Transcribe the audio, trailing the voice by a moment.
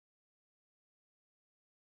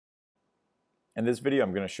In this video,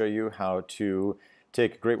 I'm going to show you how to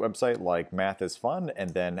take a great website like Math is Fun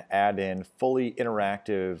and then add in fully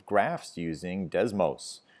interactive graphs using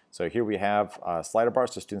Desmos. So here we have a slider bar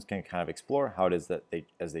so students can kind of explore how it is that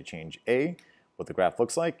as they change A, what the graph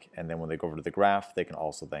looks like, and then when they go over to the graph, they can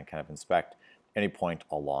also then kind of inspect any point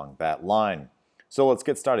along that line. So let's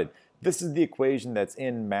get started. This is the equation that's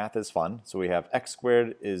in Math is Fun. So we have x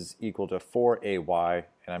squared is equal to 4ay,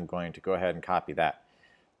 and I'm going to go ahead and copy that.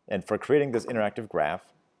 And for creating this interactive graph,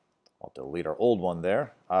 I'll delete our old one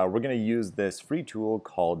there, we're going to use this free tool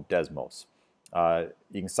called Desmos.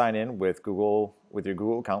 You can sign in with Google, with your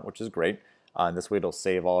Google account, which is great. And this way it'll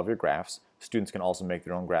save all of your graphs. Students can also make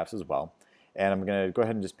their own graphs as well. And I'm going to go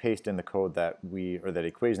ahead and just paste in the code that that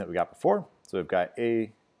equation that we got before. So we've got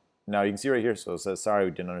A, now you can see right here, so it says, sorry,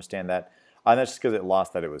 we didn't understand that. And that's just because it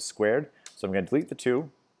lost that it was squared. So I'm going to delete the 2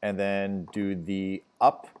 and then do the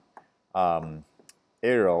up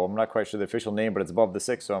arrow. I'm not quite sure the official name, but it's above the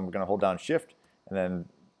 6, so I'm going to hold down Shift and then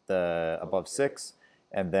the above 6,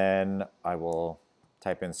 and then I will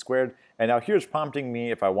type in squared. And now here's prompting me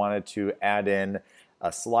if I wanted to add in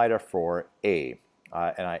a slider for A.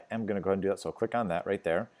 And I am going to go ahead and do that, so I'll click on that right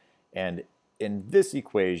there. And in this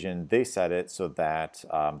equation, they set it so that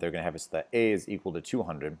they're going to have it so that A is equal to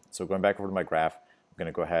 200. So going back over to my graph, I'm going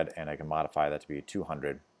to go ahead and I can modify that to be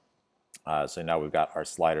 200. So now we've got our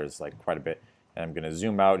sliders like quite a bit. And I'm going to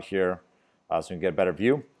zoom out here so we can get a better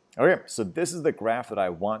view. Okay, so this is the graph that I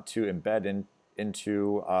want to embed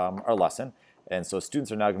into our lesson. And so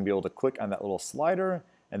students are now going to be able to click on that little slider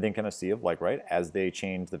and then kind of see if, like, right, as they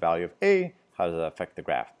change the value of A, how does that affect the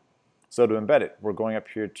graph? So to embed it, we're going up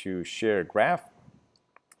here to share graph.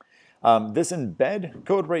 This embed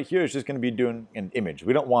code right here is just going to be doing an image.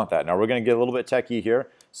 We don't want that. Now we're going to get a little bit techie here.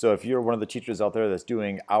 So if you're one of the teachers out there that's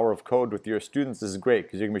doing hour of code with your students, this is great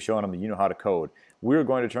because you're going to be showing them that you know how to code. We're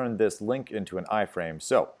going to turn this link into an iframe.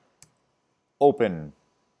 So open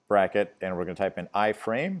bracket, and we're going to type in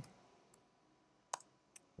iframe.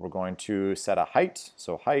 We're going to set a height.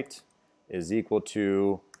 So height is equal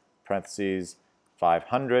to parentheses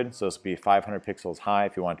 500. So this will be 500 pixels high.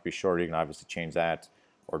 If you want it to be shorter, you can obviously change that,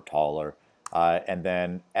 or taller. And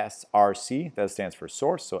then SRC, that stands for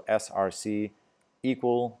source. So SRC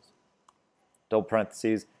equal double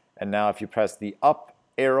parentheses. And now if you press the up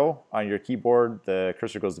arrow on your keyboard, the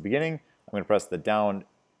cursor goes to the beginning. I'm going to press the down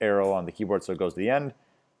arrow on the keyboard so it goes to the end.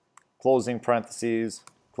 Closing parentheses,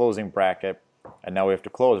 closing bracket. And now we have to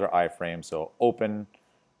close our iframe. So open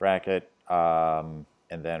bracket, and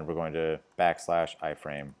then we're going to backslash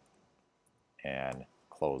iframe and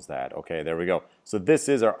close that. Okay, there we go. So this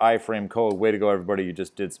is our iframe code. Way to go, everybody. You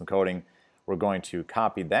just did some coding. We're going to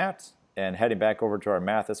copy that and heading back over to our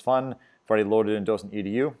Math is Fun. I've already loaded in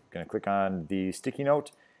DocentEDU. Going to click on the sticky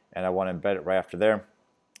note and I want to embed it right after there.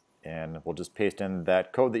 And we'll just paste in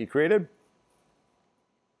that code that you created.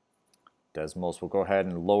 Desmos will go ahead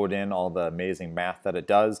and load in all the amazing math that it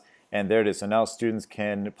does. And there it is. So now students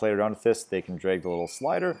can play around with this. They can drag the little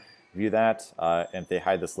slider, view that, and if they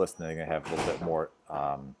hide this list, then they're going to have a little bit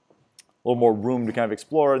more room to kind of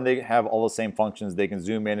explore, and they have all the same functions. They can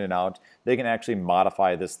zoom in and out. They can actually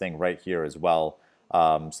modify this thing right here as well.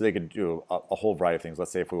 So they could do a whole variety of things.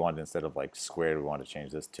 Let's say if we wanted, instead of like squared, we want to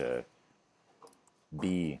change this to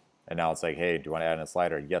B. And now it's like, hey, do you want to add in a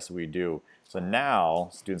slider? Yes, we do. So now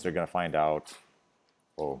students are going to find out,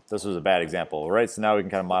 oh, this was a bad example, right? So now we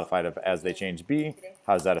can kind of modify it as they change B.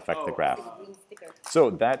 How does that affect the graph? So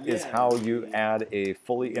that is how you add a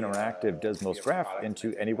fully interactive Desmos graph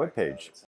into any web page.